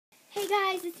Hey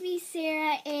guys, it's me,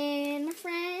 Sarah, and my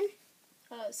friend,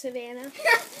 Savannah.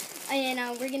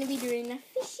 and we're gonna be doing a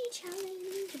fishy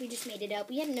challenge. We just made it up.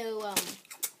 We had no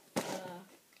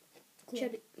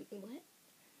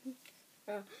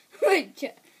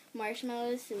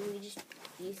marshmallows, so we just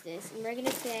used this. And we're gonna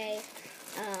say,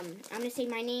 I'm gonna say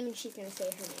my name, and she's gonna say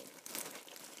her name.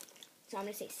 So I'm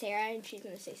gonna say Sarah, and she's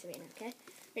gonna say Savannah. Okay,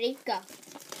 ready? Go.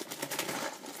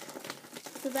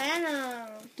 Savannah.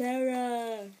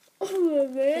 Sarah.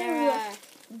 Savannah.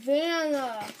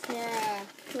 Savannah. Sarah.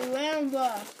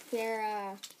 Savannah.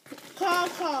 Sarah.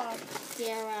 Kaka.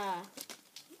 Sarah.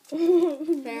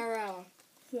 Farrell.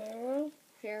 Sarah.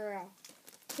 Farrell.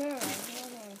 Sarah.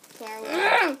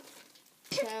 Farrell.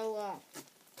 Farrell.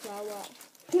 Farrell.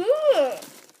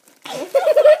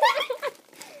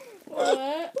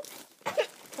 What?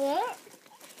 What?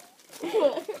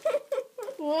 What?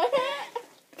 What?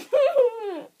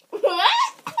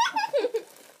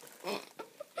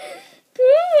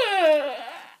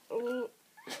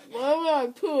 Why would I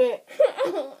poo it?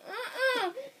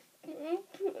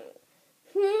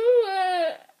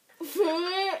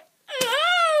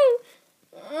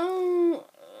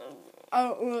 I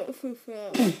don't want to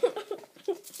fail.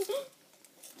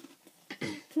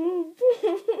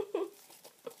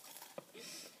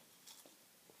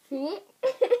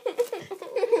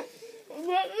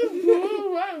 What is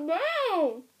poo right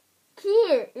now?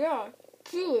 Cooler, yeah.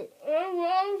 Cooler. Why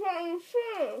was I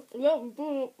fail? Yeah,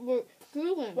 but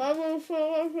cooler. Why was I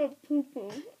fail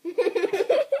pooping?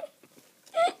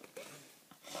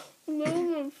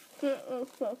 Maybe spit or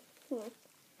something.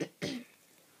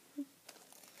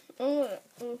 Oh,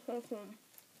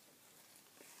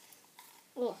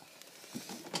 Oh.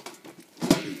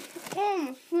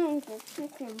 my food is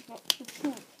chicken, but the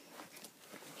poop.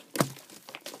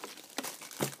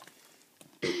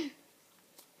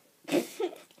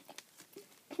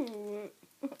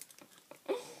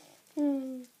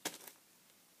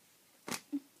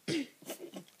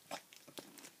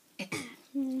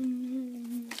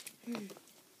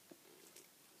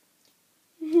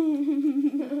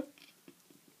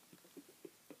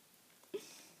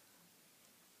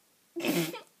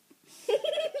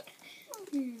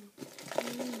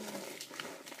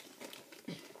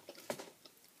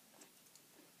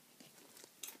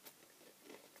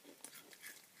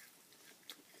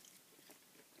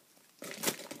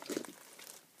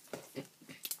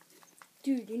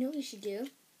 Dude, you know what we should do?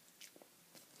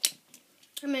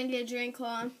 I'm gonna get a drink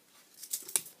on.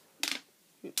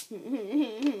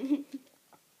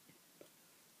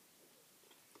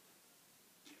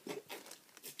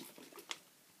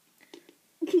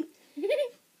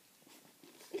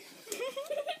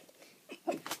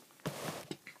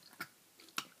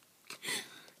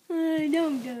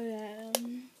 Don't do that.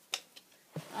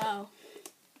 Oh.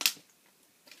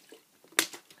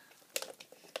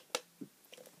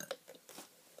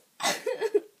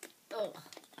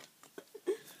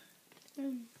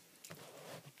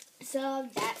 So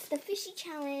that's the fishy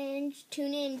challenge.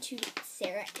 Tune in to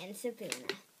Sarah and Savannah.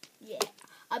 Yeah,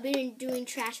 I'll be doing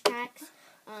trash packs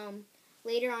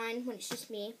later on when it's just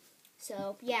me.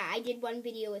 So yeah, I did one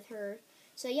video with her.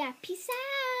 So yeah, peace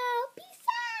out.